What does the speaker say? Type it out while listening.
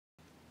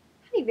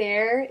Hey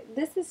there,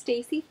 this is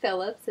Stacy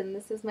Phillips, and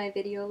this is my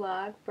video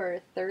log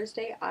for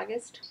Thursday,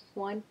 August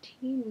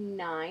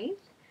 29th,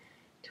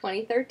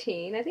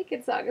 2013. I think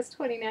it's August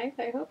 29th.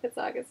 I hope it's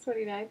August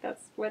 29th.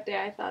 That's what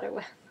day I thought it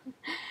was.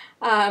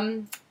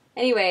 um,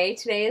 anyway,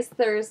 today is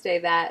Thursday,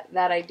 that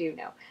I do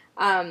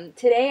know.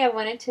 Today I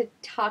wanted to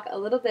talk a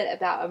little bit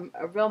about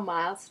a real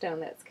milestone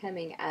that's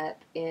coming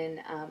up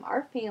in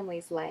our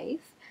family's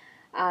life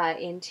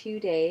in 2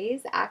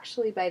 days.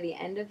 Actually, by the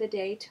end of the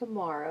day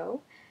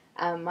tomorrow,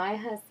 my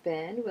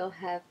husband will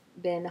have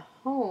been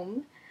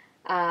home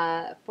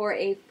for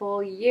a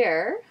full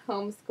year,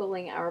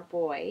 homeschooling our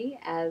boy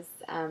as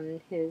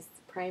his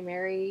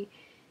primary,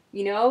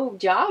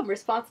 job,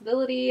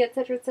 responsibility,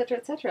 etc., etc.,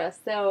 etc.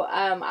 So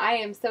I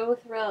am so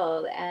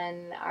thrilled,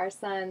 and our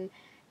son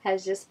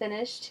has just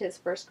finished his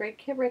first grade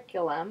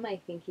curriculum. I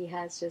think he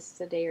has just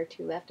a day or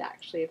two left,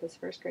 actually, of his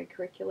first grade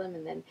curriculum,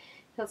 and then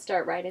he'll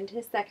start right into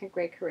his second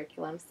grade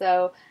curriculum.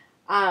 So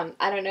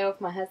I don't know if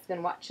my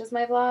husband watches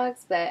my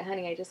vlogs, but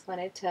honey, I just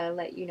wanted to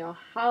let you know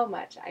how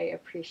much I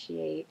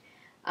appreciate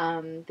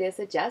this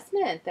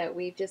adjustment that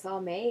we've just all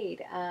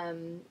made.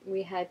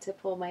 We had to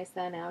pull my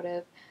son out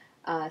of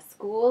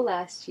school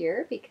last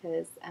year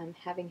because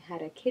having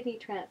had a kidney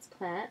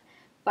transplant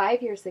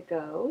 5 years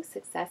ago,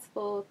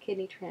 successful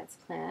kidney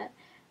transplant,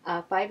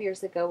 5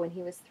 years ago when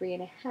he was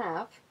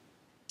 3.5,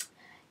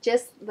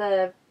 just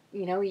the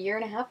a year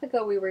and a half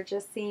ago, we were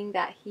just seeing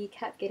that he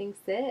kept getting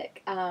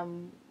sick,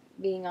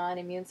 being on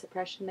immune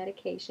suppression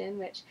medication,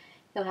 which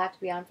he'll have to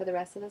be on for the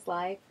rest of his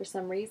life. For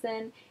some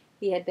reason,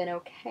 he had been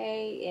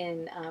okay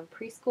in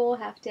preschool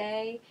half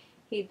day.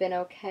 He'd been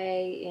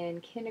okay in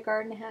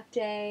kindergarten half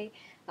day.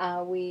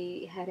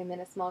 We had him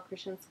in a small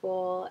Christian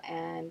school,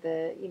 and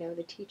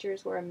the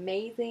teachers were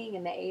amazing,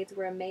 and the aides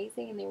were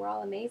amazing, and they were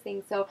all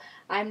amazing. So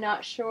I'm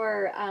not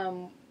sure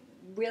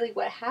really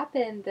what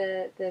happened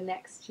the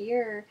next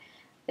year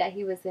that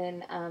he was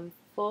in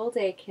full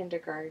day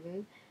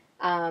kindergarten.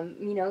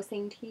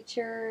 Same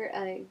teacher,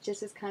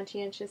 just as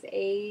conscientious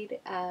aide.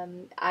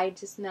 I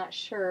just not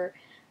sure,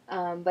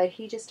 but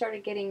he just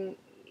started getting.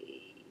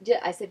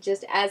 I said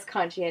just as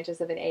conscientious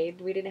of an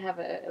aide. We didn't have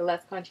a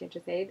less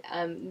conscientious aide.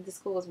 The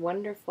school was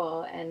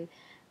wonderful, and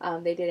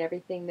they did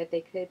everything that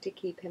they could to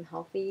keep him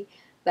healthy.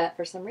 But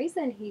for some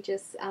reason, he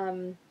just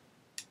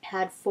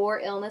had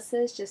 4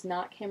 illnesses just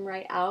knock him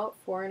right out,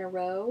 4 in a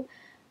row.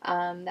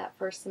 That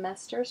first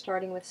semester,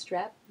 starting with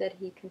strep that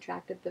he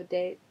contracted the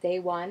day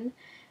one,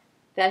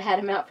 that had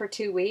him out for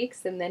 2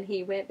 weeks, and then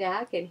he went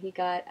back and he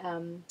got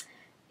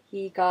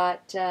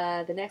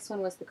the next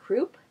one was the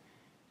croup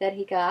that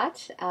he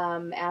got.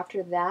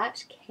 After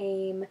that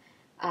came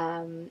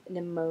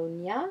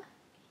pneumonia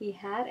he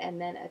had, and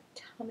then a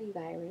tummy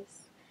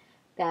virus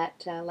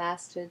that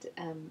lasted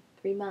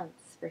 3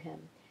 months for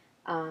him.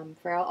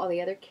 For all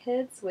the other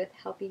kids with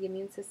healthy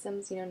immune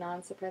systems,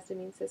 non-suppressed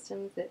immune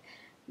systems, that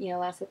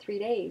lasted 3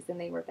 days, and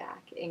they were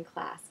back in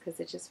class because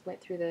it just went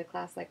through the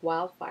class like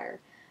wildfire.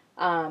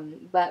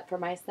 But for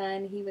my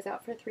son, he was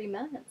out for 3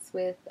 months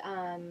with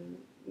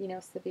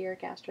severe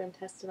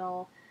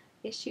gastrointestinal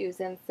issues,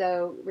 and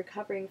so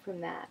recovering from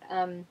that.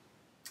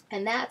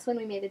 And that's when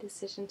we made the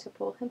decision to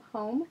pull him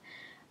home.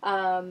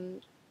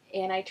 And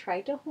I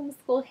tried to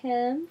homeschool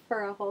him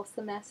for a whole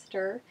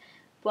semester,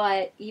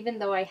 but even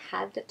though I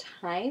had the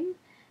time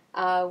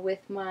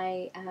with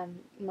my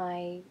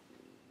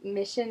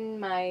mission,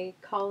 my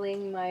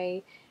calling,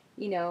 my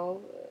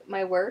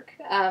work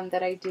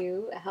that I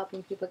do,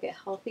 helping people get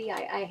healthy,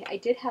 I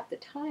did have the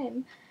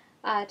time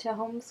to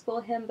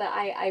homeschool him, but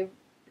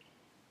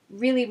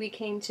we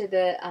came to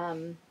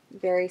the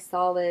very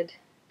solid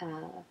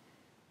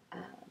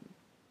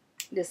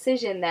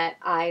decision that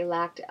I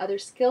lacked other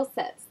skill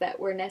sets that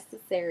were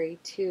necessary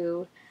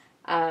to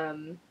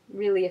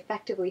really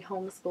effectively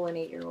homeschool an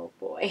 8-year-old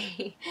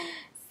boy.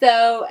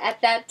 So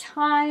at that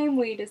time,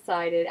 we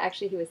decided,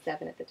 actually he was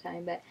 7 at the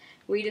time, but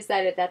we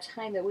decided at that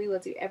time that we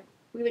would do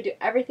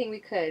everything we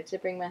could to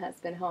bring my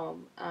husband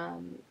home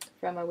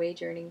from a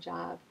wage-earning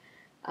job,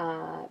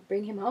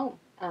 bring him home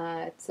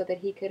so that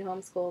he could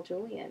homeschool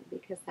Julian,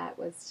 because that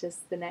was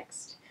just the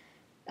next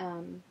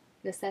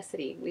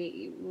necessity.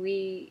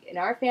 We in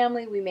our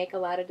family, we make a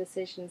lot of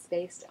decisions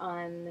based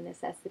on the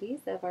necessities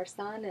of our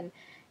son,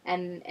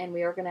 and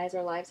we organize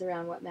our lives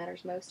around what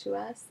matters most to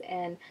us,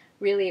 and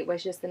really it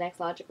was just the next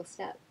logical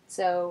step.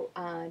 So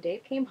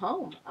Dave came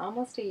home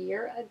almost a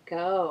year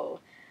ago.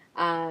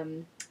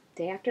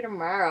 Day after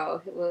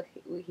tomorrow.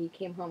 He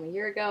came home a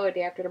year ago, a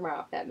day after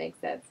tomorrow, if that makes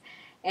sense.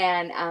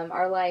 And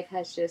our life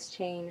has just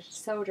changed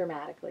so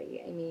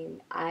dramatically. I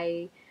mean,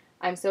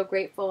 I'm so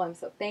grateful. I'm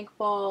so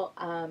thankful.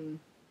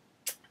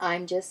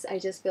 I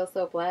just feel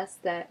so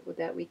blessed that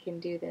we can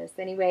do this.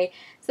 Anyway,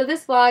 so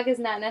this vlog is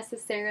not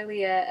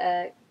necessarily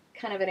a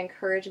kind of an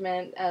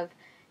encouragement of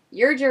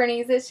your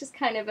journeys. It's just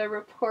kind of a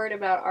report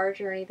about our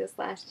journey this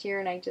last year,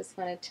 and I just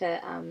wanted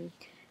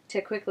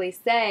to quickly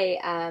say,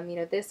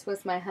 this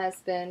was my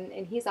husband,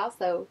 and he's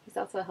also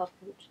a health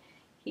coach.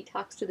 He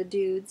talks to the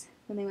dudes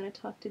when they want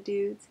to talk to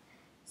dudes.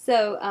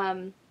 So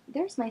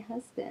there's my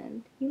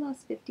husband. He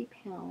lost 50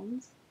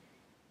 pounds.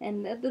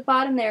 And at the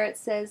bottom there it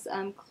says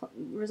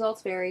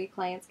results vary.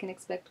 Clients can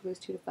expect to lose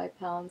 2 to 5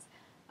 pounds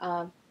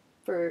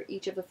for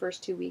each of the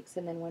first 2 weeks,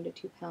 and then 1 to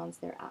 2 pounds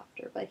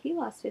thereafter. But he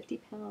lost 50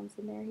 pounds,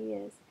 and there he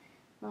is.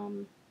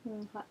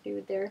 Hot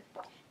food there.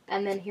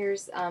 And then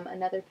here's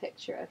another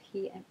picture of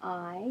he and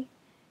I.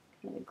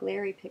 Kind of a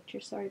glary picture,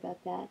 sorry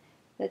about that.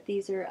 But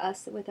these are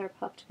us with our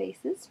puffed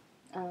faces,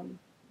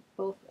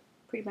 both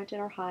pretty much at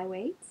our high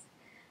weights.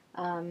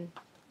 And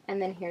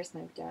then here's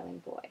my darling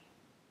boy.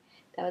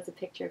 That was a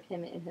picture of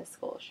him in his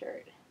school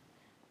shirt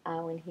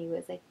when he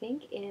was, I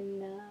think,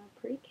 in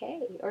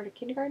pre-K or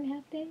kindergarten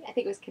half day. I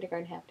think it was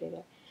kindergarten half day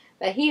there.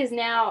 But he is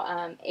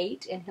now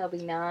 8 and he'll be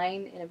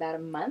 9 in about a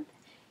month.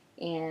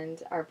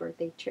 And our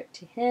birthday trip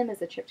to him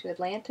is a trip to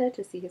Atlanta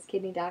to see his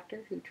kidney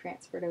doctor who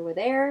transferred over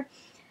there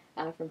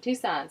from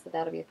Tucson. So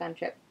that'll be a fun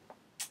trip.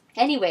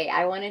 Anyway,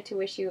 I wanted to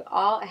wish you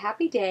all a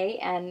happy day,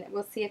 and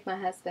we'll see if my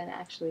husband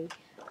actually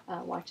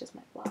watches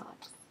my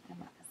vlogs. I'm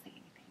not going to say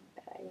anything,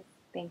 but I was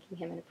thanking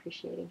him and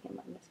appreciating him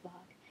on this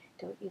vlog.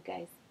 Don't you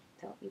guys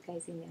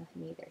email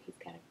him either. He's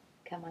got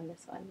to come on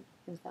this one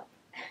himself.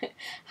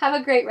 Have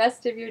a great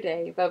rest of your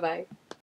day. Bye-bye.